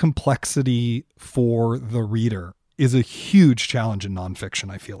 Managing complexity for the reader is a huge challenge in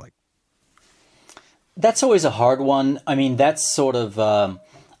nonfiction, I feel like. That's always a hard one. I mean, that's sort of,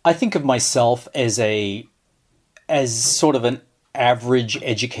 I think of myself as sort of an average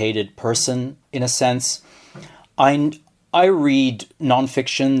educated person, in a sense. I read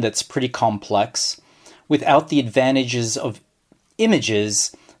nonfiction that's pretty complex without the advantages of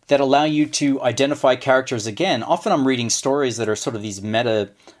images that allow you to identify characters again. Often I'm reading stories that are sort of these meta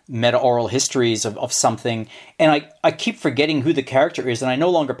oral histories of something, and I keep forgetting who the character is, and I no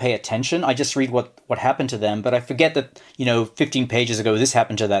longer pay attention. I just read what happened to them, but I forget that, 15 pages ago this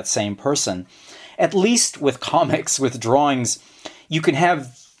happened to that same person. At least with comics, with drawings, you can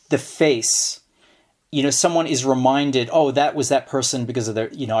have the face. Someone is reminded, oh, that was that person because of their,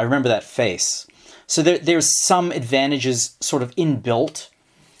 I remember that face. So there's some advantages sort of inbuilt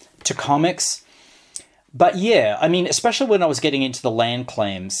to comics. But yeah, I mean, especially when I was getting into the land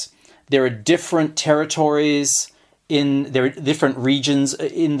claims, there are different territories there are different regions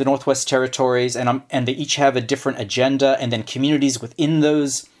in the Northwest Territories, and they each have a different agenda, and then communities within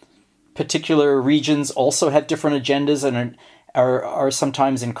those particular regions also have different agendas and are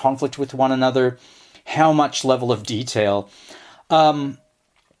sometimes in conflict with one another. How much level of detail? I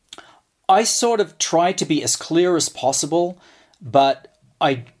sort of try to be as clear as possible, but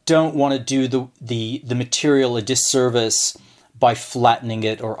I don't want to do the material a disservice by flattening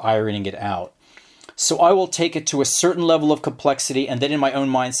it or ironing it out. So I will take it to a certain level of complexity and then in my own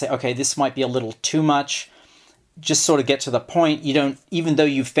mind say, okay, this might be a little too much. Just sort of get to the point. You don't, even though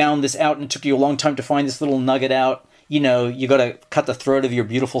you found this out and it took you a long time to find this little nugget out, you got to cut the throat of your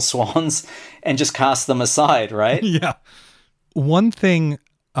beautiful swans and just cast them aside, right? Yeah. One thing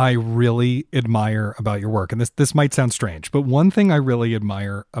I really admire about your work, and this might sound strange, but one thing I really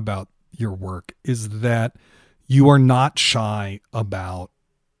admire about your work is that you are not shy about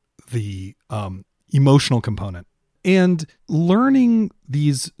the emotional component. And learning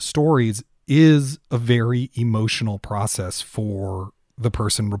these stories is a very emotional process for the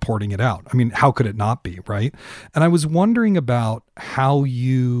person reporting it out. I mean, how could it not be, right? And I was wondering about how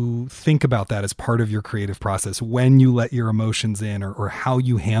you think about that as part of your creative process, when you let your emotions in, or how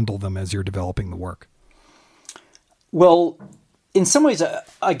you handle them as you're developing the work. Well, in some ways,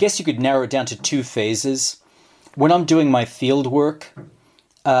 I guess you could narrow it down to two phases. When I'm doing my field work,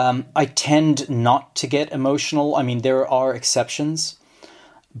 I tend not to get emotional. I mean, there are exceptions,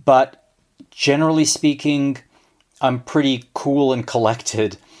 but generally speaking, I'm pretty cool and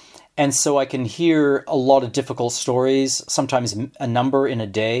collected. And so I can hear a lot of difficult stories, sometimes a number in a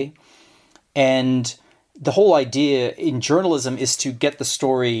day. And the whole idea in journalism is to get the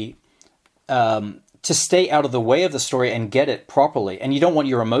story, to stay out of the way of the story and get it properly. And you don't want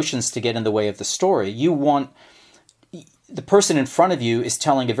your emotions to get in the way of the story. You want the person in front of you is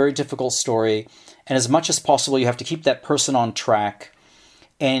telling a very difficult story. And as much as possible, you have to keep that person on track.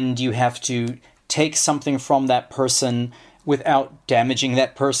 And you have to take something from that person without damaging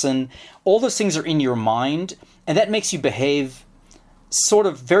that person. All those things are in your mind, and that makes you behave sort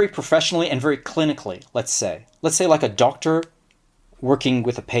of very professionally and very clinically, let's say. Let's say like a doctor working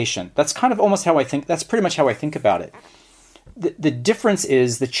with a patient. That's kind of almost how I think, that's pretty much how I think about it. The difference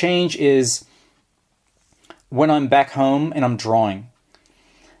is, the change is when I'm back home and I'm drawing,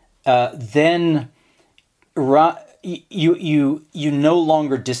 then you no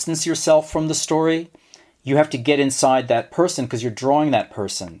longer distance yourself from the story. You have to get inside that person because you're drawing that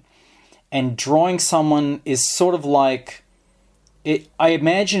person. And drawing someone is sort of like, I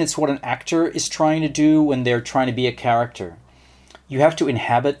imagine it's what an actor is trying to do when they're trying to be a character. You have to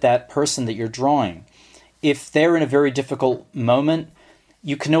inhabit that person that you're drawing. If they're in a very difficult moment,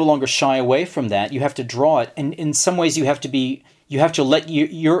 you can no longer shy away from that. You have to draw it. And in some ways you have to let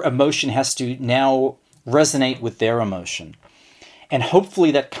your emotion has to now resonate with their emotion. And hopefully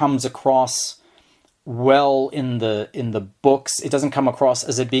that comes across well in the books. It doesn't come across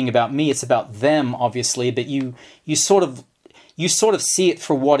as it being about me. It's about them, obviously, but you sort of see it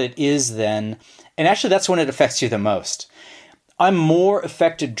for what it is then. And actually that's when it affects you the most. I'm more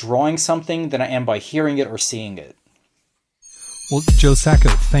affected drawing something than I am by hearing it or seeing it. Well, Joe Sacco,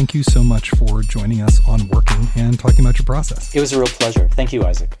 thank you so much for joining us on Working and talking about your process. It was a real pleasure. Thank you,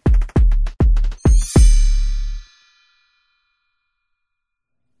 Isaac.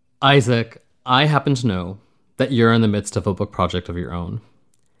 Isaac, I happen to know that you're in the midst of a book project of your own.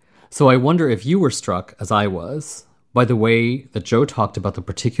 So I wonder if you were struck, as I was, by the way that Joe talked about the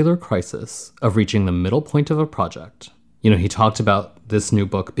particular crisis of reaching the middle point of a project. You know, he talked about this new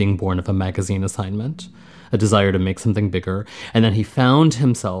book being born of a magazine assignment, a desire to make something bigger, and then he found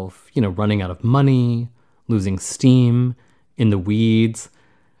himself, running out of money, losing steam, in the weeds.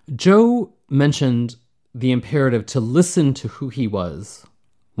 Joe mentioned the imperative to listen to who he was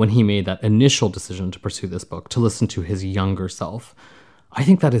when he made that initial decision to pursue this book, to listen to his younger self. I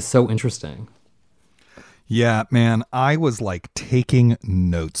think that is so interesting. Yeah, man, I was like taking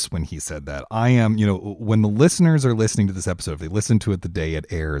notes when he said that. I am, when the listeners are listening to this episode, if they listen to it the day it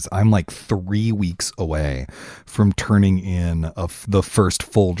airs, I'm like 3 weeks away from turning in the first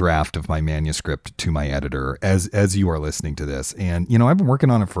full draft of my manuscript to my editor as you are listening to this. And, I've been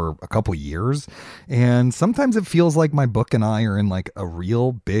working on it for a couple years, and sometimes it feels like my book and I are in like a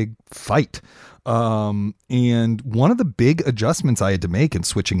real big fight. And one of the big adjustments I had to make in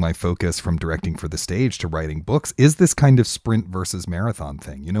switching my focus from directing for the stage to writing books is this kind of sprint versus marathon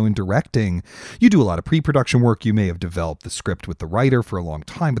thing. In directing, you do a lot of pre-production work. You may have developed the script with the writer for a long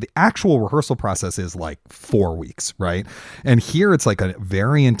time, but the actual rehearsal process is like 4 weeks, right? And here it's like a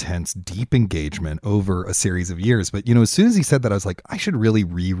very intense, deep engagement over a series of years. But, as soon as he said that, I was like, I should really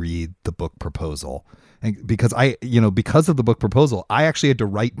reread the book proposal. And because because of the book proposal, I actually had to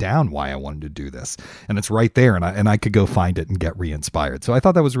write down why I wanted to do this, and it's right there, and I could go find it and get re-inspired. So I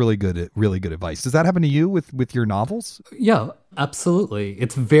thought that was really good advice. Does that happen to you with your novels? Yeah, absolutely.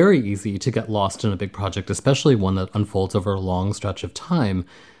 It's very easy to get lost in a big project, especially one that unfolds over a long stretch of time.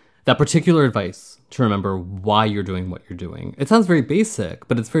 That particular advice to remember why you're doing what you're doing. It sounds very basic,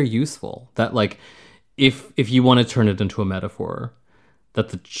 but it's very useful. That like, if you want to turn it into a metaphor, that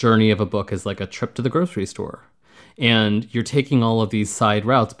the journey of a book is like a trip to the grocery store. And you're taking all of these side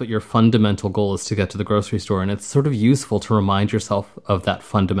routes, but your fundamental goal is to get to the grocery store. And it's sort of useful to remind yourself of that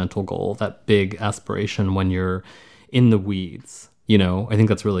fundamental goal, that big aspiration when you're in the weeds. I think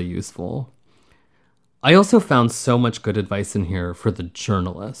that's really useful. I also found so much good advice in here for the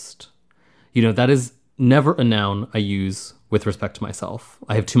journalist. That is never a noun I use with respect to myself.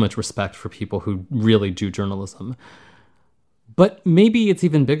 I have too much respect for people who really do journalism. But maybe it's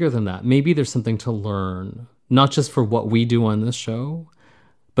even bigger than that. Maybe there's something to learn, not just for what we do on this show,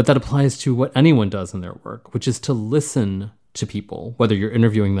 but that applies to what anyone does in their work, which is to listen to people, whether you're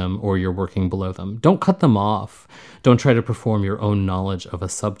interviewing them or you're working below them. Don't cut them off. Don't try to perform your own knowledge of a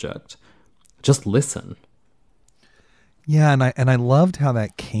subject. Just listen. Yeah, and I loved how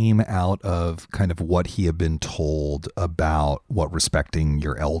that came out of kind of what he had been told about what respecting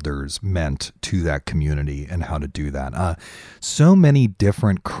your elders meant to that community and how to do that. So many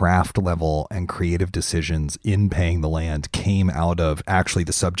different craft level and creative decisions in Paying the Land came out of actually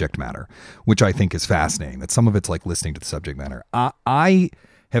the subject matter, which I think is fascinating. That some of it's like listening to the subject matter. I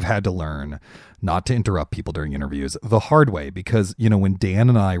have had to learn not to interrupt people during interviews the hard way because, you know, when Dan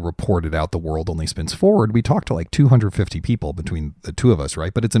and I reported out The World Only Spins Forward, we talked to like 250 people between the two of us,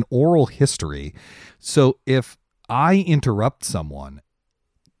 right? But it's an oral history. So if I interrupt someone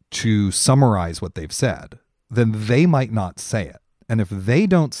to summarize what they've said, then they might not say it. And if they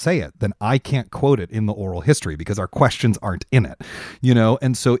don't say it, then I can't quote it in the oral history because our questions aren't in it, you know?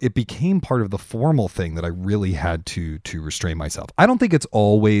 And so it became part of the formal thing that I really had to restrain myself. I don't think it's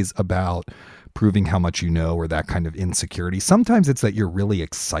always about proving how much you know or that kind of insecurity. Sometimes it's that you're really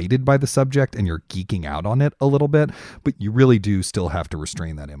excited by the subject and you're geeking out on it a little bit, but you really do still have to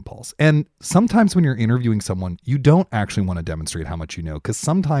restrain that impulse. And sometimes when you're interviewing someone, you don't actually want to demonstrate how much you know because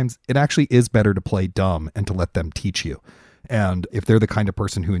sometimes it actually is better to play dumb and to let them teach you. And if they're the kind of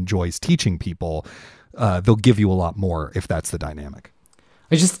person who enjoys teaching people, they'll give you a lot more if that's the dynamic.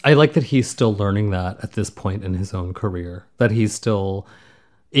 I like that he's still learning that at this point in his own career, that he's still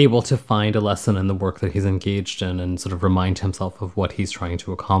able to find a lesson in the work that he's engaged in and sort of remind himself of what he's trying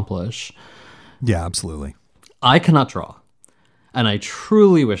to accomplish. Yeah, absolutely. I cannot draw, and I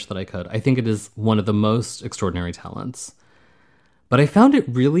truly wish that I could. I think it is one of the most extraordinary talents. But I found it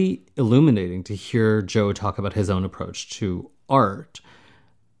really illuminating to hear Joe talk about his own approach to art,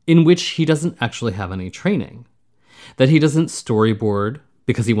 in which he doesn't actually have any training. That he doesn't storyboard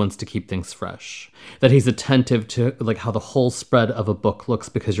because he wants to keep things fresh. That he's attentive to like how the whole spread of a book looks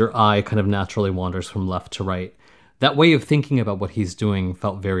because your eye kind of naturally wanders from left to right. That way of thinking about what he's doing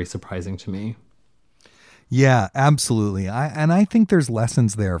felt very surprising to me. Yeah, absolutely. I think there's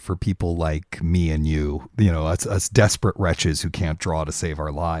lessons there for people like me and you know, us desperate wretches who can't draw to save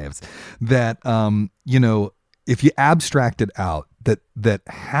our lives, that, you know, if you abstract it out, that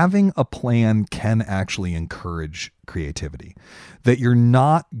having a plan can actually encourage creativity, that you're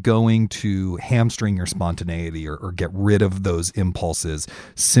not going to hamstring your spontaneity or get rid of those impulses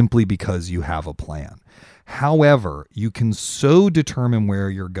simply because you have a plan. However, you can so determine where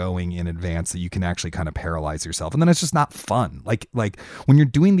you're going in advance that you can actually kind of paralyze yourself. And then it's just not fun. Like when you're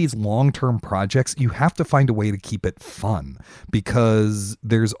doing these long-term projects, you have to find a way to keep it fun because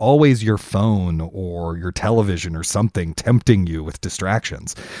there's always your phone or your television or something tempting you with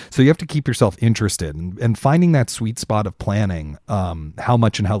distractions. So you have to keep yourself interested and finding that sweet spot of planning, how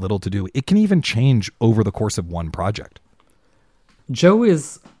much and how little to do. It can even change over the course of one project. Joe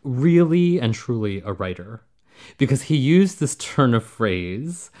is really and truly a writer because he used this turn of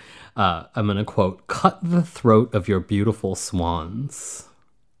phrase, I'm going to quote, "cut the throat of your beautiful swans."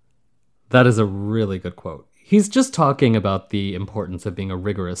 That is a really good quote. He's just talking about the importance of being a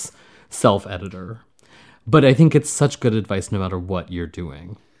rigorous self-editor. But I think it's such good advice no matter what you're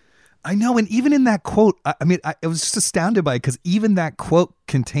doing. I know, and even in that quote, I was just astounded by it because even that quote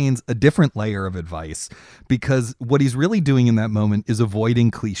contains a different layer of advice because what he's really doing in that moment is avoiding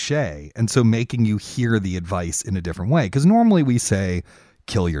cliche and so making you hear the advice in a different way. Because normally we say,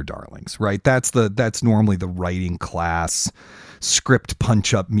 kill your darlings, right? That's normally the writing class script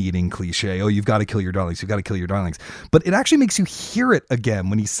punch-up meeting cliche. Oh, you've got to kill your darlings. You've got to kill your darlings. But it actually makes you hear it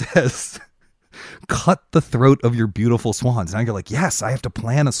again when he says... cut the throat of your beautiful swans. And I go like, yes, I have to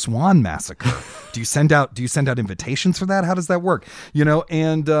plan a swan massacre. Do you send out invitations for that? How does that work? You know,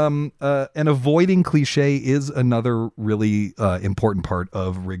 and avoiding cliche is another really important part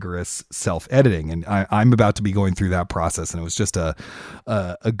of rigorous self-editing. And I'm about to be going through that process. And it was just a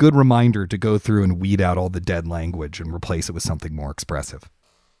good reminder to go through and weed out all the dead language and replace it with something more expressive.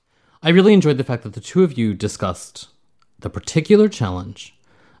 I really enjoyed the fact that the two of you discussed the particular challenge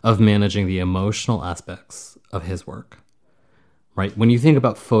of managing the emotional aspects of his work, right? When you think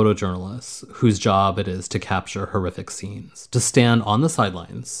about photojournalists whose job it is to capture horrific scenes, to stand on the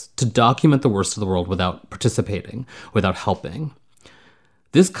sidelines, to document the worst of the world without participating, without helping,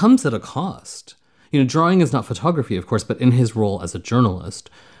 this comes at a cost. You know, drawing is not photography, of course, but in his role as a journalist,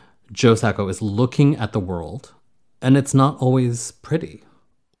 Joe Sacco is looking at the world, and it's not always pretty.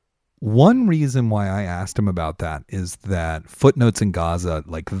 One reason why I asked him about that is that Footnotes in Gaza,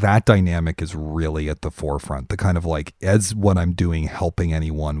 like that dynamic is really at the forefront. The kind of like, as what I'm doing, helping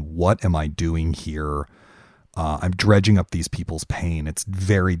anyone, what am I doing here? I'm dredging up these people's pain. It's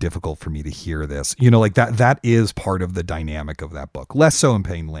very difficult for me to hear this. Like that is part of the dynamic of that book. Less so in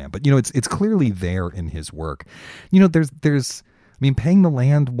Paying the Land, but it's clearly there in his work. Paying the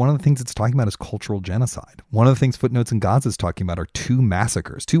Land, one of the things it's talking about is cultural genocide. One of the things Footnotes in Gaza is talking about are two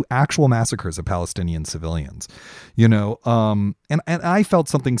actual massacres of Palestinian civilians. And I felt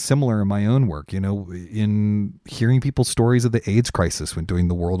something similar in my own work, in hearing people's stories of the AIDS crisis when doing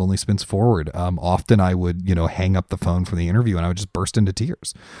The World Only Spins Forward. Often I would, hang up the phone from the interview and I would just burst into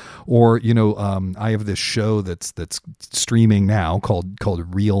tears. Or, I have this show that's streaming now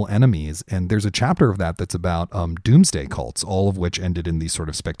called Real Enemies. And there's a chapter of that's about doomsday cults, all of which ended in these sort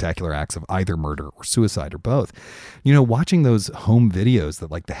of spectacular acts of either murder or suicide or both. Watching those home videos that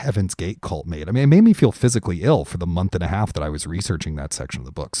like the Heaven's Gate cult made, it made me feel physically ill for the month and a half that I was researching that section of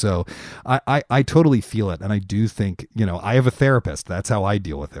the book. So I totally feel it. And I do think, I have a therapist. That's how I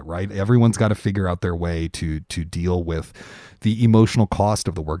deal with it, right? Everyone's got to figure out their way to deal with the emotional cost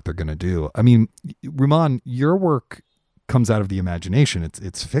of the work they're going to do. Rumaan, your work comes out of the imagination.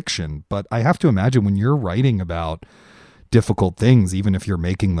 It's fiction, but I have to imagine when you're writing about difficult things, even if you're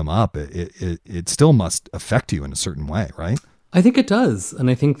making them up, it still must affect you in a certain way, right? I think it does. And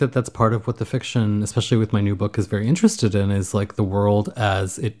I think that's part of what the fiction, especially with my new book, is very interested in, is like the world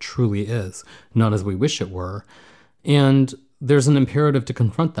as it truly is, not as we wish it were. And there's an imperative to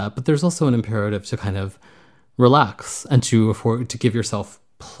confront that, but there's also an imperative to kind of relax and to give yourself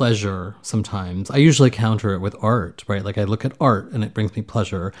pleasure sometimes. I usually counter it with art, right? Like I look at art and it brings me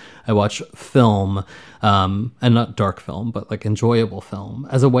pleasure. I watch film, and not dark film, but like enjoyable film,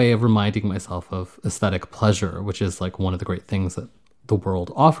 as a way of reminding myself of aesthetic pleasure, which is like one of the great things that the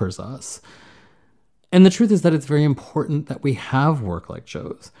world offers us. And the truth is that it's very important that we have work like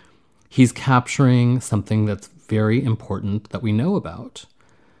Joe's. He's capturing something that's very important that we know about.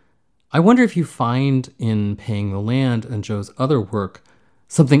 I wonder if you find in Paying the Land and Joe's other work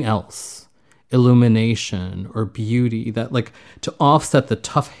something else, illumination or beauty, that like to offset the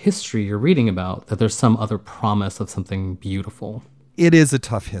tough history you're reading about, that there's some other promise of something beautiful. It is a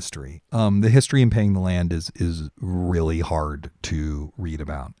tough history. The history in Paying the Land is really hard to read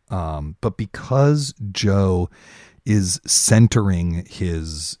about. But because Joe is centering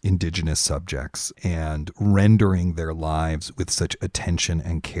his indigenous subjects and rendering their lives with such attention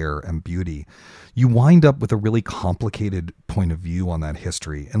and care and beauty, you wind up with a really complicated point of view on that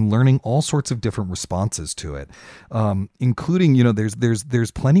history and learning all sorts of different responses to it, including,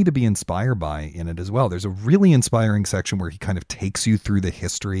 there's plenty to be inspired by in it as well. There's a really inspiring section where he kind of takes you through the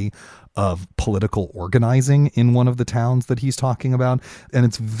history of political organizing in one of the towns that he's talking about. And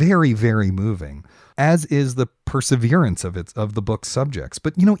it's very, very moving, as is the perseverance of the book's subjects.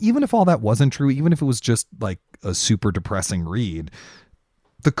 But, even if all that wasn't true, even if it was just like a super depressing read,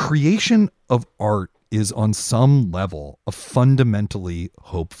 the creation of art is on some level a fundamentally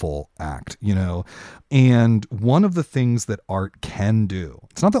hopeful act, and one of the things that art can do,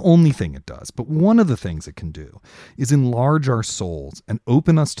 it's not the only thing it does, but one of the things it can do is enlarge our souls and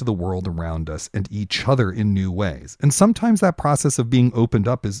open us to the world around us and each other in new ways. And sometimes that process of being opened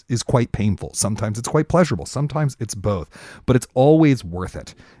up is quite painful. Sometimes it's quite pleasurable. Sometimes it's both, but it's always worth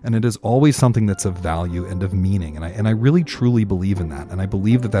it. And it is always something that's of value and of meaning. And I really truly believe in that. And I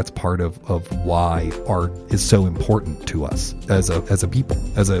believe that that's part of why art is so important to us as a people,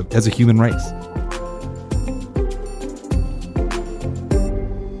 as a human race.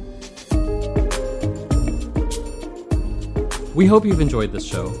 We hope you've enjoyed this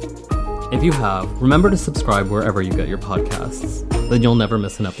show. If you have, remember to subscribe wherever you get your podcasts. Then you'll never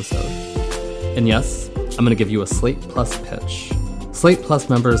miss an episode. And yes, I'm going to give you a Slate Plus pitch. Slate Plus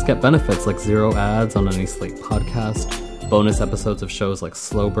members get benefits like 0 ads on any Slate podcast, bonus episodes of shows like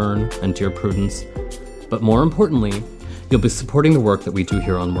Slow Burn and Dear Prudence. But more importantly, you'll be supporting the work that we do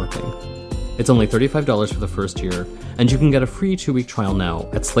here on Working. It's only $35 for the first year, and you can get a free 2-week trial now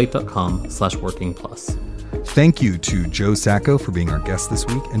at slate.com/workingplus. Thank you to Joe Sacco for being our guest this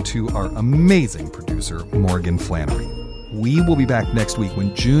week, and to our amazing producer, Morgan Flannery. We will be back next week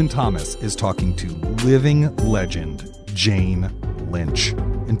when June Thomas is talking to living legend Jane Lynch.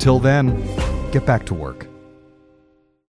 Until then, get back to work.